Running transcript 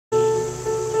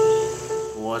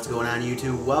What's going on,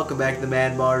 YouTube? Welcome back to the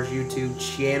MaddenBallerz YouTube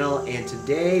channel, and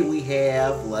today we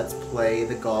have Let's Play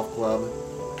the Golf Club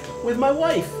with my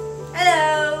wife.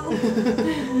 Hello!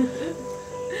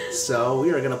 So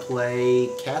we are going to play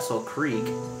Castle Creek,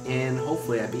 and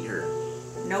hopefully I beat her.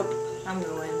 Nope, I'm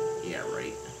gonna win. Yeah,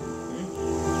 right.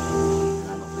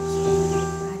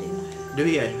 I do. Do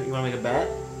you? You want to make a bet?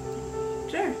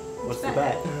 Sure. What's the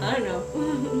bet? I don't know.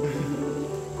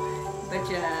 But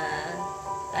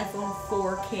iPhone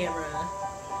 4 camera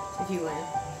if you win.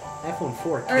 iPhone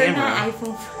 4 Or camera? not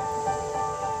iPhone 4.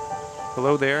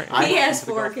 Hello there.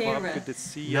 PS4 camera. Good to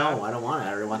see you. No, I don't want it.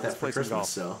 I already want that Let's for play some Christmas, golf.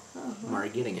 so Oh, I'm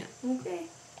already getting it. Okay.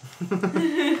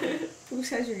 Who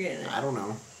says you're getting it? I don't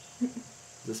know. Is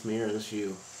this me or is this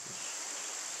you?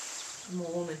 I'm a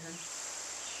woman, huh?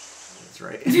 That's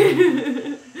right.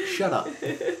 Shut up.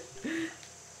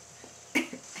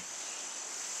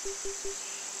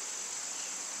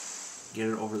 Get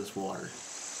it over this water.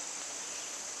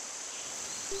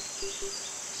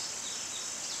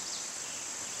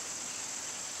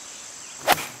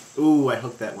 Ooh, I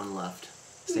hooked that one left.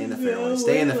 Stay in the fairway.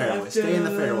 Stay in the fairway. Stay in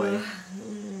the fairway.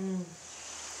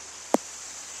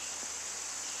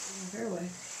 Fairway.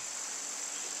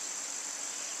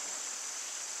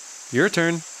 Your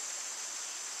turn.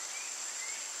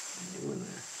 What are you doing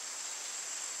there?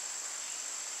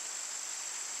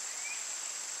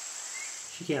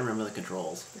 She can't remember the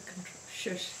controls. The control.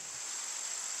 Shush.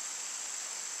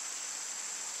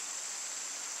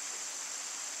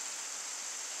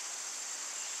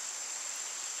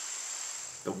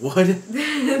 The wood.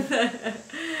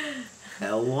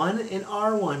 L1 and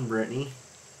R1, Brittany.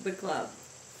 The club.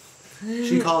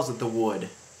 She calls it the wood.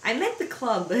 I meant the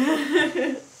club.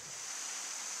 I've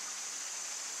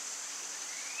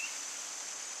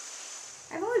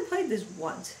only played this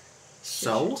once.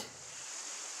 So?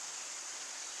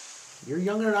 You're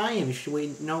younger than I am. You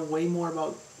should know way more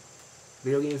about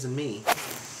video games than me.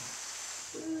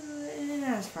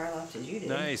 Not as far left as you did.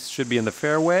 Nice. Should be in the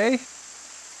fairway.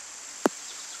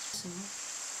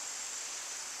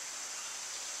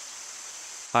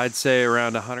 I'd say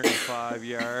around 105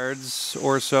 yards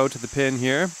or so to the pin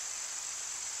here.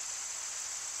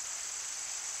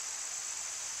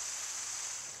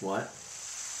 What?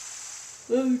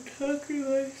 I'm talking to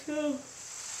myself.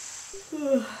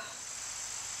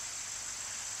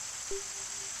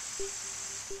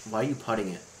 Why are you putting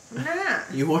it? I'm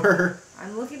not. You were.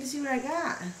 I'm looking to see what I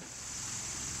got.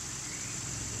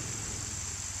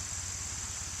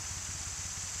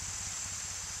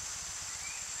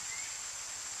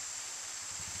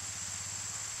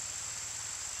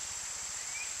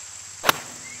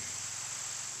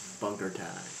 Bunker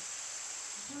time.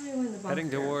 Heading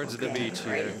towards the Okay. beach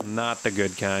here. Not the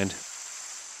good kind.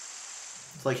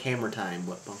 It's like hammer time,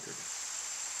 but bunker.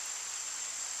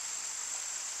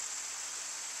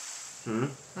 Hmm?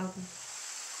 Okay.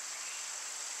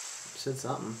 You said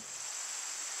something.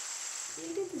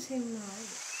 You did the same amount.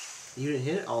 You didn't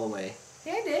hit it all the way.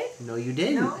 Yeah, I did. No, you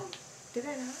didn't. No. Did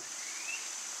I not?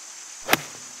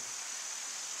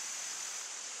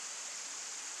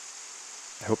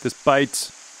 I hope this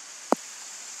bites.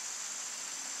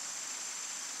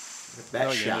 That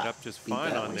Oh, you shot ended up just beat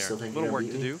fine that on one. there. Still think Little you're work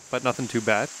gonna to beat me? do, but nothing too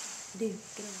bad. Dude,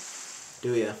 get away.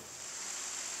 Do ya?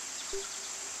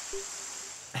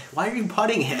 Why are you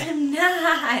putting it? I'm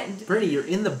not. Brittany, you're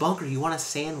in the bunker. You want a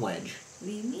sand wedge.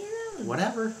 Leave me alone.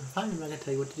 Whatever. Fine, I'm not going to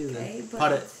tell you what to do Okay, then. but-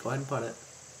 Put it. Go ahead and put it.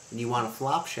 And you want a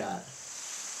flop shot.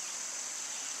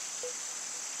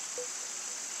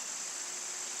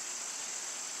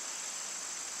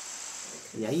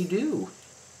 Yeah, you do.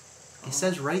 It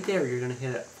says right there you're going to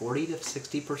hit it 40 to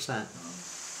 60%.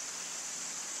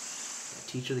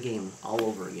 Teach her the game all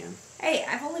over again. Hey,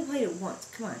 I've only played it once.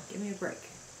 Come on, give me a break.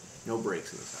 No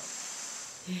breaks in this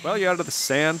house. Well, you're out of the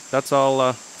sand. That's all.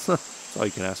 That's all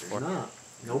you can ask for. There's not.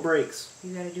 No breaks.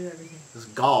 You gotta do everything. This is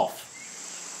golf.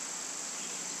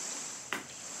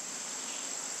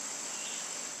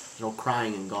 There's no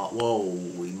crying in golf. Whoa,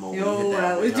 we moly. You hit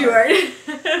that way was too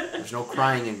hard. There's no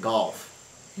crying in golf.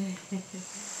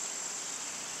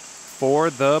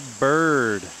 For the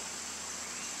bird.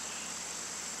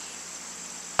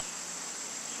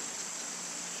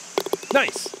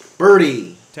 Nice.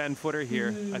 Birdie. 10-footer here.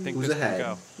 I think Who's this ahead?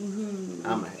 can go.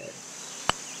 I'm ahead.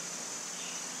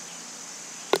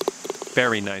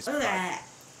 Very nice. Look at that.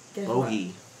 Guess what?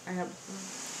 Bogey. I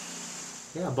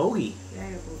have. Yeah, bogey. Yeah, I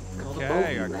have. Call the Okay,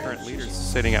 bogey, our right? current leader's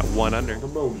sitting at 1 under. Call the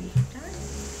bogey.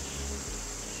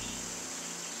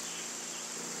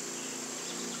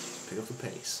 Pick up the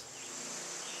pace.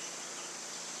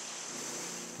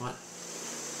 What?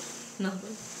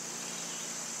 Nothing.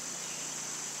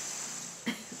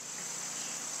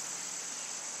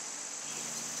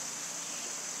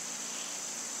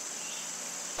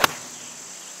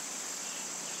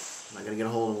 I gotta get a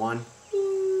hole in one.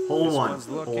 Hole in This one. one's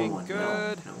Hole in looking one.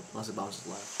 good. No, unless it bounces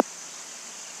left.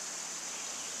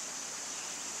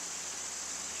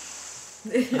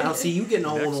 I don't see you getting a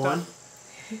hole in Next one. up.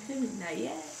 Not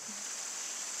yet.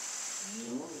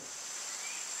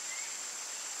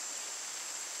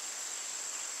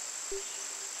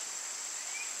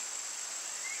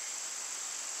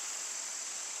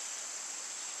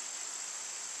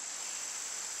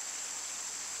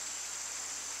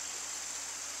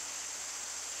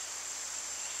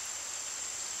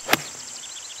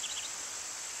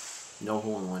 No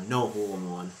hole in one. No hole in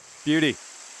one. Beauty.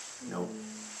 Nope.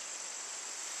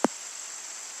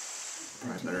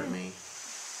 Probably better than me.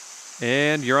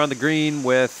 And you're on the green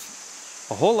with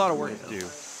a whole lot of work to do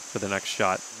for the next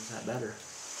shot. Is that better?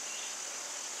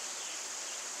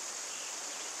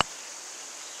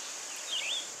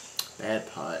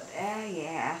 Bad putt.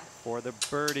 Yeah. For the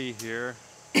birdie here.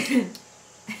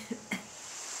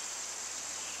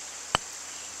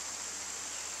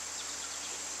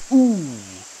 Ooh.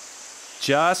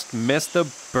 Just missed the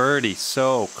birdie.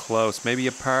 So close. Maybe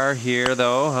a par here,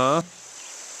 though, huh?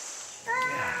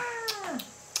 Ah.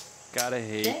 Gotta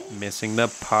hate missing the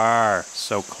par.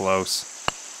 So close.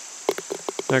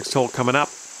 Next hole coming up.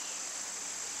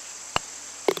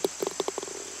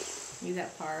 You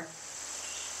got par.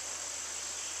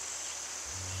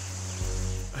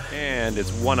 And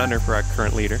it's 1 under for our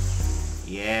current leader.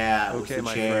 Yeah, it was Okay, the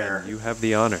my chair. friend, you have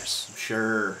the honors. I'm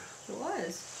sure. It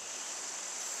was.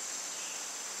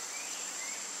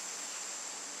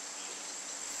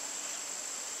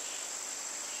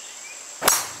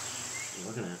 What are you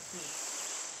looking at?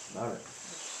 About it.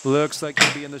 Looks like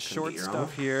you'll be in the Could be short your stuff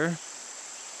own. here.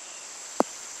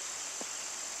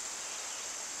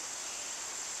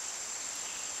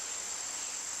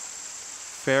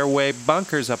 Fairway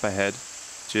bunkers up ahead.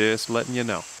 Just letting you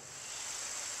know.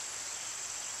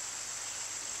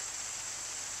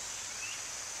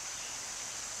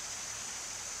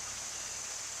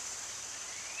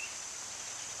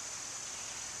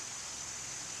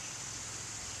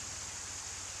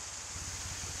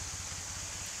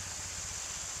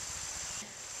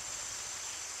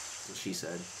 That's what she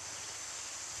said.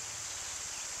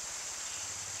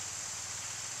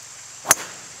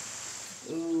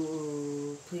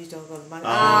 Ooh, please don't go to my. Oh,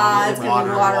 Ah, it's gonna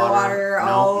be water. No,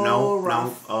 Oh, no,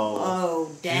 rough. no. Oh,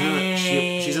 Oh, dang.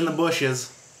 she's in the bushes.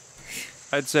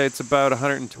 I'd say it's about A lot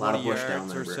 120 of bush down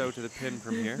yards there, or so Brady. to the pin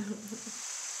from here.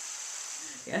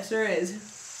 Yes, there is.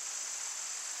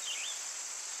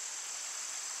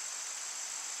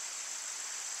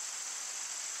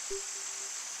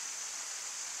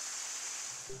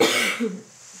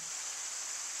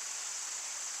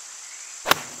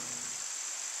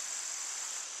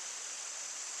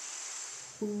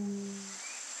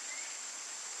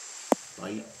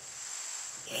 Bite.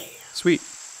 Yeah. Sweet.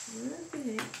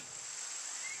 Okay.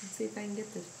 Let's see if I can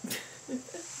get this.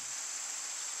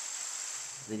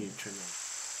 They need to turn that.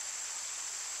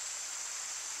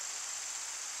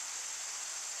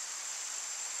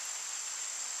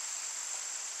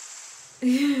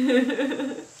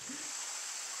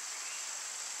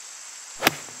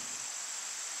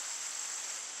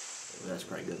 That's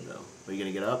probably good though. Are you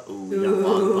gonna get up? Ooh, we got a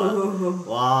long putt.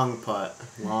 Long putt.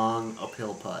 Long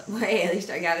uphill putt. Hey, at least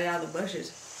I got it out of the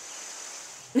bushes.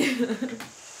 No,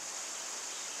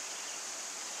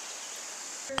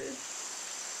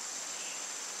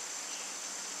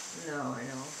 I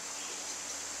know.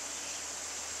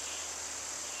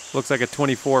 Looks like a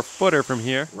 24-footer from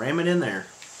here. Ram it in there.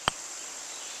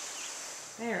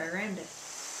 There, I rammed it.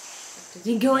 Did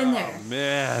he go in there? Oh,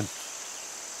 man.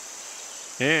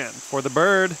 And for the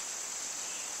bird.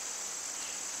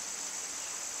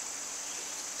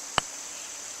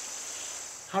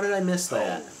 How did I miss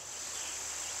that?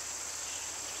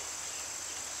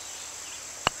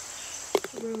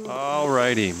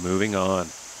 Alrighty, moving on.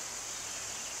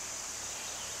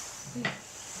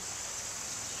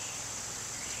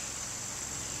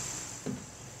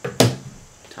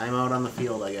 Timeout on the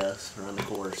field, I guess, or on the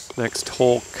course. Next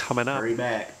hole coming up. Hurry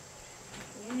back.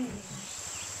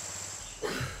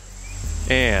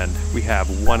 And we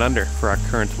have 1 under for our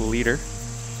current leader.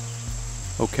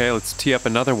 Okay, let's tee up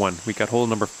another one. We got hole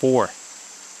number 4.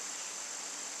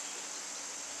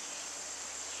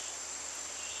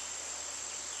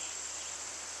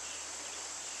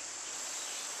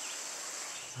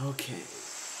 Okay.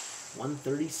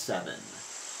 137.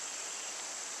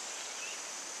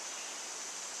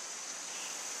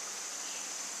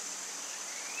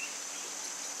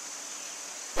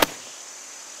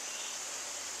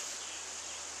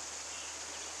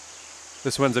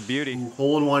 This one's a beauty. Ooh,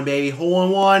 hole in one, baby. Hole in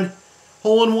one.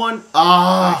 Hole in one. Nice,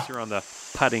 Ah. you're on the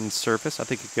putting surface. I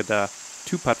think you could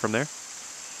two putt from there.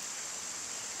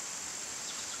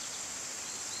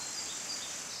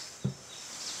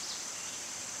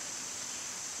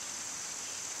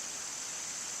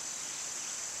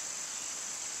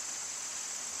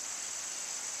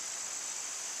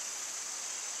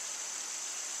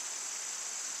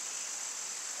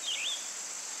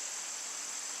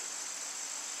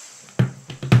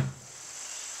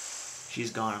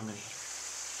 She's gone. I'm gonna hit her.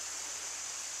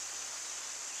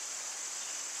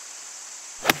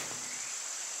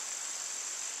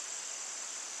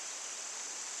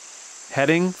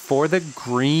 Heading for the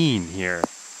green here.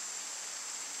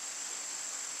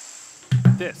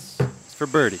 This is for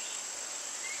birdie.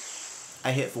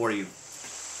 I hit for you.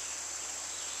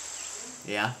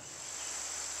 Yeah?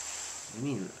 I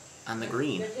mean, on the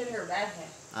green.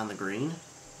 On the green?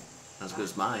 Not as good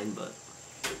as mine, but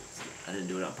I didn't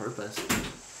do it on purpose.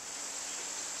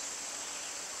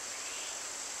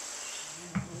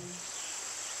 I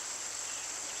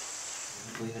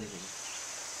don't believe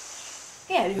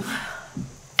anything. Yeah, I do.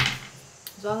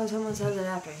 As long as someone says it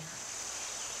after you.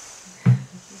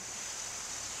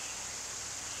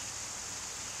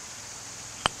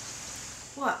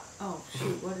 What? Oh,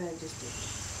 shoot. What did I just do?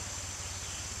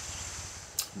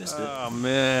 Missed it. Oh,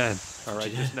 man. All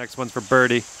right, this next one's for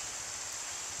birdie.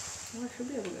 Well, I should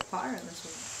be able to get fire on this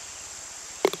one.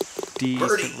 Decent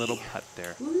Birdie. little putt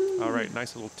there. Woo. All right,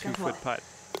 nice little 2-foot what? putt.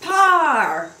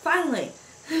 Par! Finally!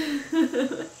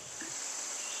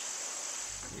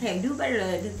 Hey, do better than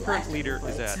I did the last Current time leader we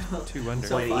is played, at so- 2 under.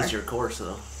 So Quite an far. easier course,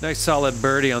 though. Nice solid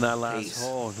birdie on that last Ace.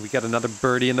 hole. We got another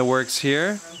birdie in the works here.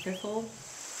 Around fifth hole.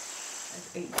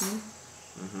 That's 18.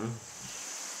 Mm-hmm.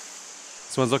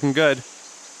 This one's looking good.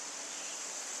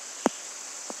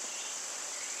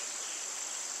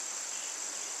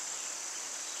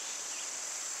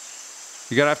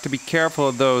 You gotta have to be careful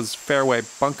of those fairway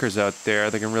bunkers out there.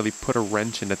 They can really put a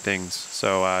wrench into things.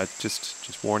 So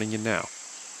just warning you now.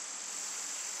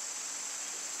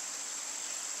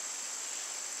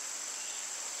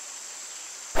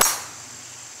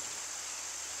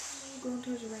 Going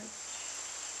towards the right.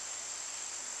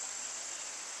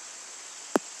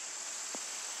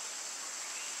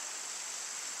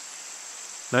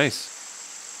 Nice.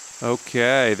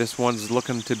 Okay, this one's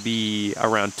looking to be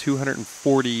around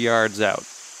 240 yards out.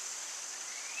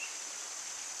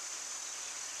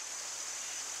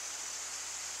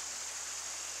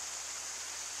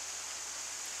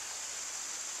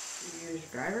 Did you use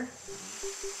your driver?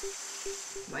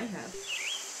 Might have.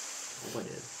 Oh, I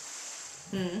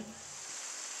did.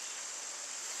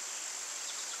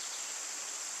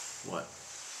 What?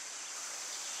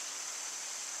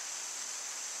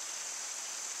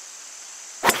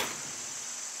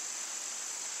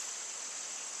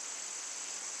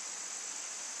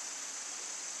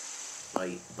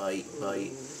 Bite, bite,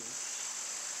 bite.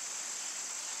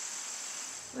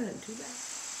 Wasn't too bad.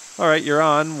 All right, you're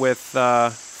on with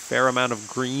a fair amount of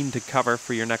green to cover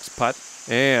for your next putt.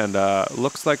 And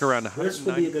looks like around This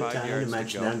would be a good 195 time to yards to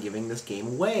mention go. that I'm giving this game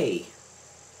away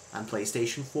on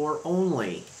PlayStation 4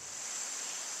 only.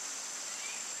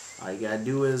 All you gotta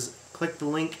do is click the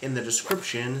link in the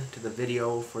description to the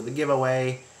video for the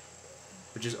giveaway,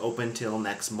 which is open till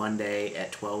next Monday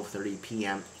at 12:30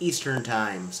 p.m. Eastern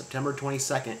Time, September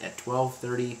 22nd at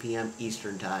 12:30 p.m.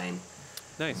 Eastern Time.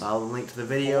 Nice. Follow the link to the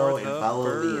video For and the follow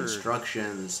the bird.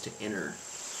 instructions to enter.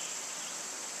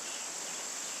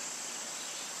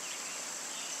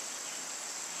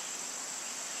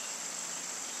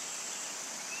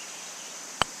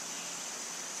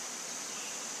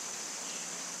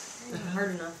 Not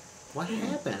hard enough. What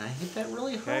happened? I hit that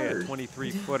really Okay, a hard.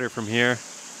 23-footer from here.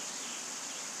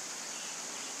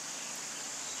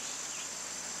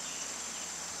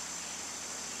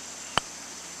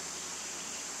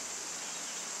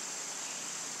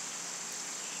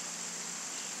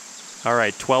 All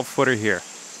right, 12-footer here.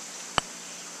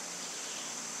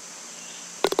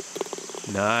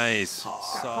 Nice. Par.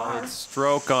 Solid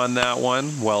stroke on that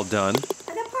one. Well done.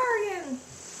 I got par again!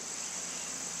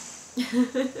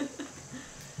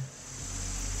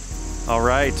 All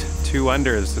right, 2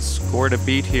 unders. The score to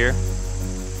beat here.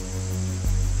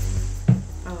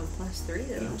 Oh, plus 3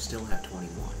 though. You still have 21.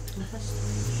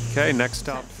 Plus Okay, next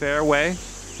stop fairway,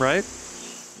 right?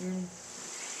 3.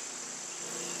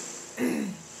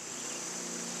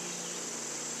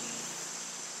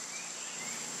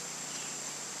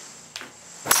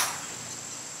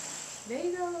 There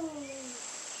you go.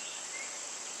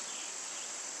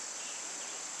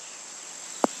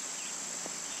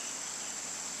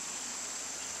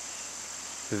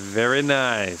 Very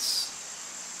nice.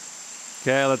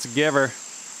 Okay, let's give her.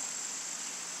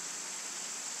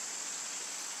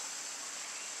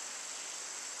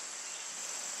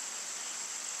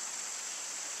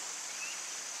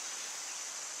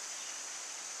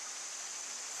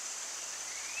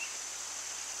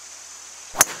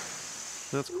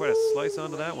 That's quite a slice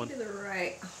onto that one. To the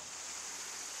right.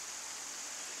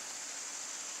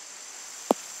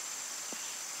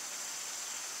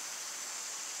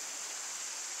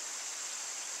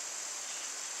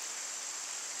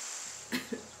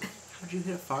 How'd you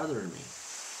hit it farther than me?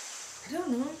 I don't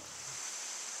know.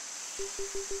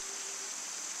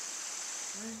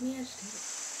 Where's me agitated?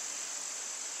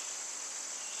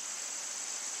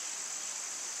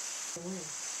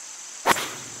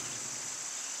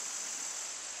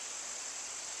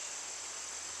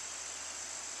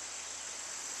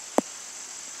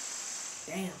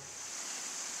 Damn.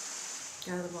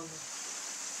 Get out of the bunker.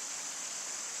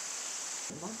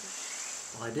 The bunker.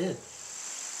 Well, I did.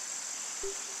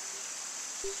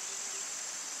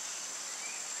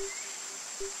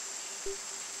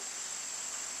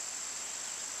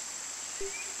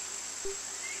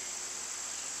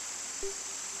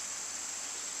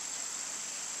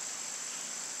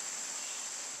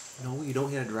 No, you don't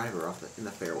hit a driver off in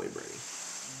the fairway, Brady.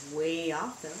 Way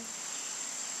off though.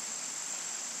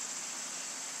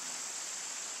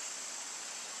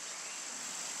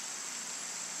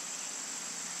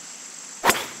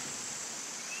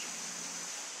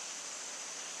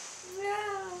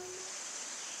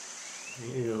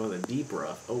 You go with a deep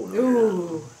rough. Oh no.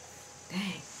 Ooh.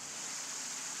 Dang.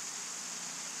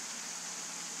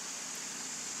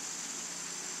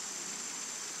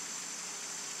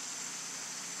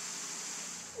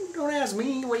 Don't ask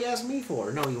me. What you ask me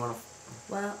for? No, you want to.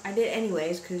 Well, I did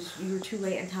anyways because you were too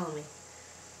late in telling me.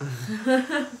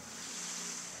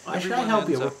 Why should I help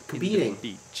you? We're competing.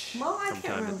 Beach. Well, I from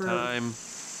can't time remember. to time.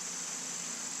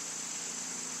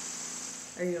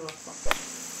 Are you gonna flop?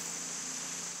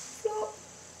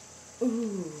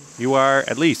 Ooh. You are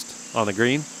at least on the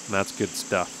green, and that's good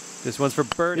stuff. This one's for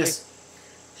birdie. Yes.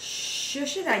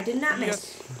 Shush it! I did not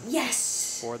miss.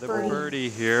 Yes. For the birdie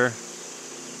here.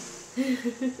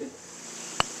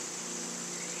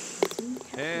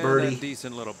 And Birdie. a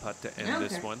decent little putt to end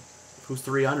this one. Who's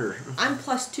 3 under? I'm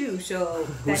 +2, so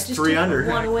Who's that just 3 took under?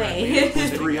 one away. Who's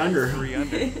 3 under? 3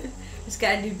 under. Just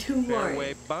gotta do 2 more.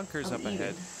 Fairway bunkers I'm up even.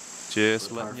 ahead. Just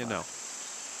For letting you par know.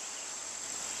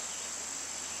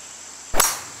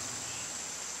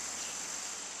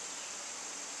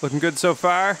 Looking good so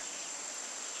far.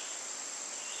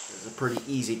 It's a pretty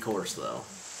easy course, though.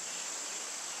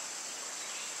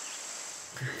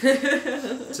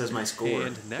 It says my score.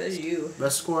 And Says next. you.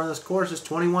 Best score on this course is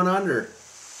 21 under.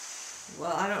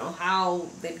 Well, I don't know how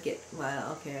they'd get.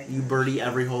 Well, okay. You birdie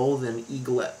every hole, then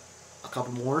eagle it a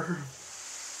couple more.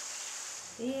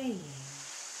 Yeah.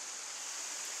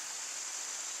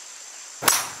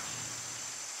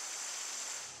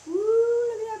 Woo!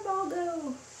 Look at that ball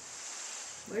go.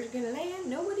 Where's it gonna land?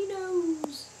 Nobody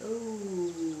knows. Oh.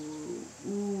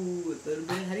 Ooh, a little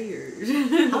bit ahead of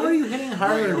yours. How are you hitting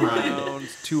harder than mine? Around I don't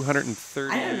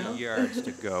 230 know. yards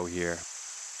to go here.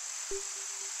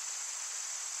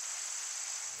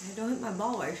 I don't hit my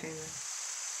ball while you're saying that.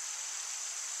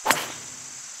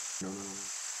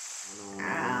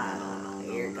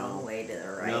 You're going way to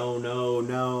the right. No, no,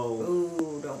 no.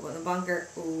 Ooh, don't go in the bunker.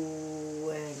 Ooh,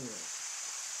 and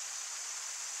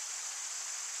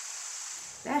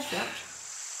that's right.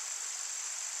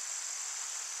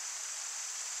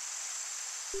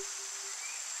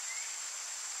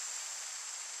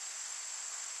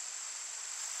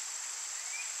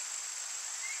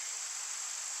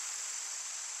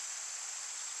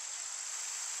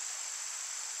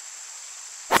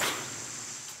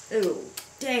 Ooh,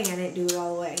 dang, I didn't do it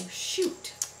all the way.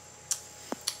 Shoot.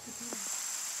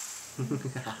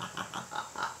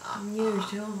 You're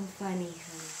so funny,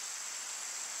 honey.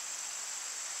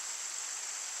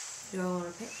 Do I want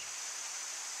to pitch?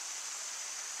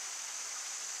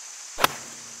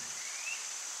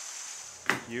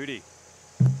 Beauty.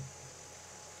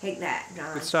 Take that,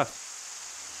 John. Good stuff.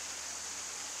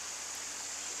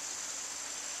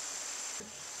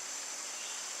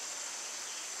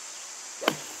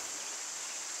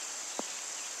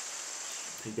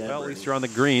 Take that, Well, at birdie. least you're on the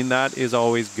green. That is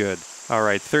always good. All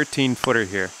right, 13-footer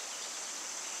here.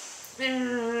 You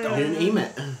didn't aim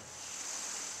it.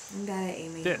 I'm bad at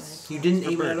aiming. This. You didn't A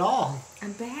aim it bird. at all.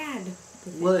 I'm bad.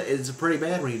 Well, it's pretty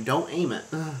bad when you don't aim it.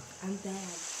 I'm bad.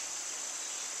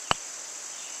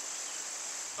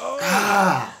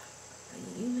 Ah!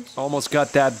 You missed. Almost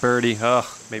got that birdie. Ugh,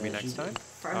 maybe Yeah, next you time.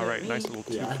 Farther All right, than nice me.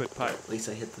 little Yeah, 2-foot putt. at least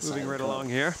I hit the Moving side right of the along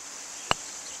cup. here.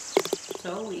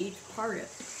 So we each part it.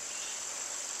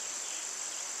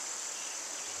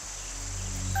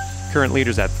 Current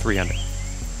leader's at 3 under.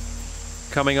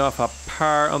 Coming off a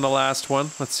par on the last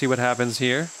one. Let's see what happens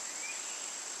here.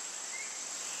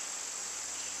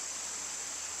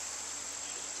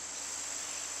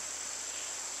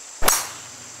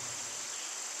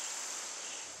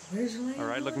 Where's Lane? All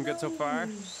right, looking good so far.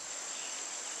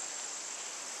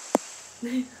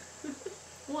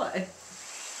 What?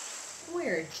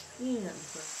 Where? Yeah.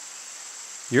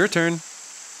 Your turn.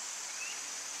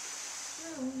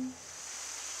 No.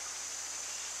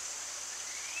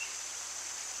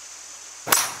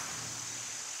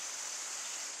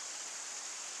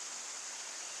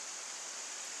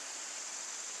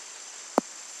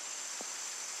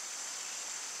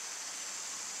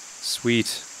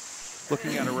 Sweet.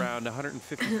 Looking at around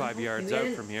 155 yards out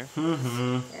from here.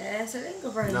 Mm-hmm. Yes, I didn't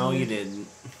go further. No, you didn't.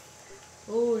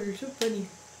 Oh, you're so funny.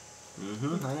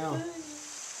 Mm-hmm, I know.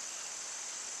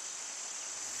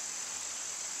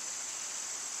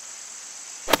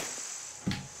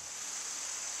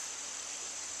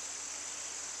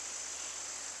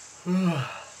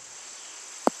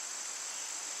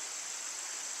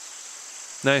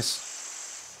 Nice.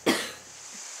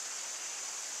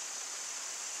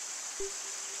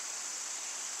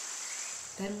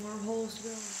 10 more holes to go.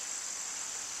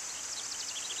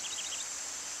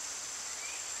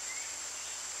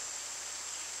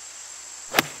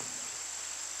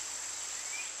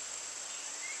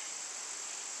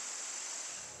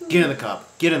 Get in the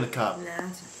cup. Get in the cup. Nah,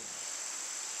 that's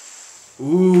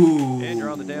Ooh. And you're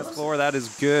on the dance floor. That is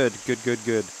good. Good, good,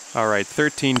 good. All right,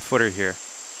 13-footer here.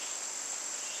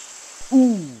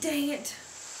 Ooh. Dang it.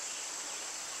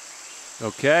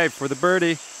 Okay, for the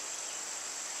birdie.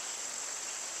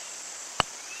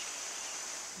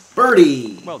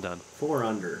 Birdie. Well done. 4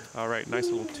 under. All right, nice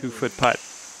little 2-foot putt.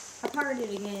 I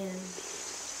partied again.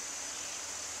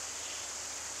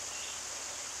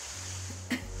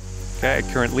 Okay,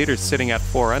 current leader's sitting at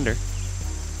 4 under.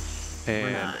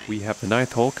 And nine. we have the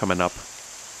 9th hole coming up.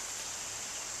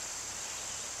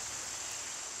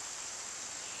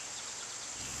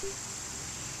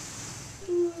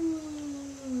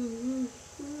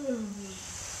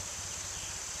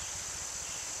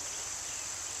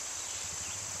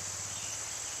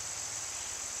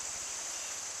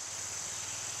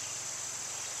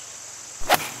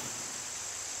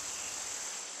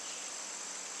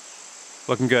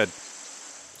 Looking good.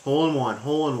 Hole in one.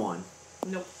 Hole in one.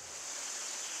 Nope.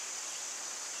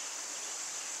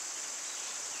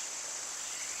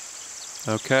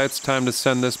 Okay, it's time to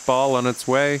send this ball on its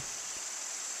way.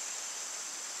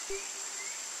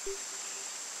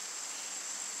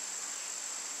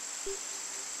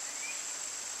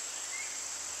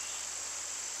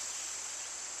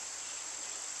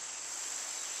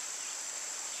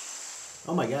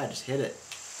 Oh my God, just hit it.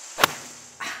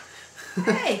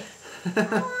 Hey, I want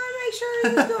to make sure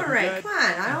you're doing right. Come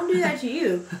on, I don't do that to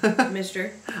you,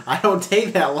 mister. I don't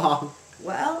take that long.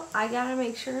 Well, I got to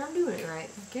make sure I'm doing it right,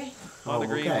 okay? On the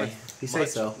green okay. with You say much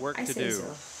so. work I to say do.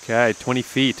 so. Okay, 20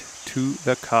 feet to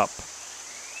the cup.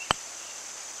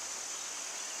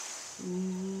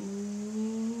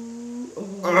 Ooh,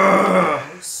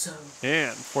 oh, so.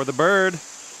 And for the bird.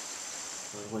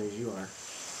 What as you are.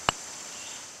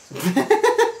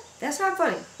 That's not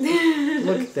funny.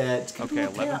 Look at that. Okay,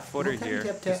 11-footer Tap, here.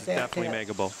 tap, tap, This is tap, definitely tap.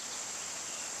 makeable.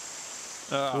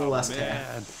 A little Oh, less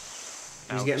man.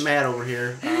 He's Ouch. getting mad over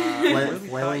here. Really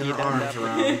Flailing thought her you'd end arms up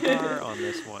around. with a par on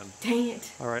this one. Dang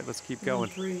it. All right, let's keep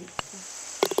going.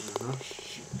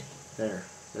 There.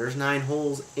 There's 9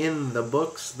 holes in the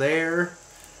books there.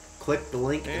 Click the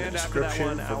link in the And after that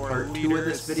description one, for our part 2 leader of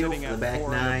this is video sitting for the at back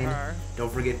 4 under 9. par.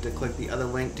 Don't forget to click the other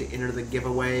link to enter the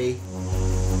giveaway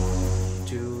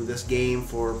to this game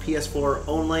for PS4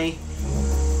 only.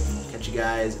 Catch you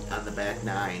guys on the back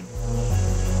 9.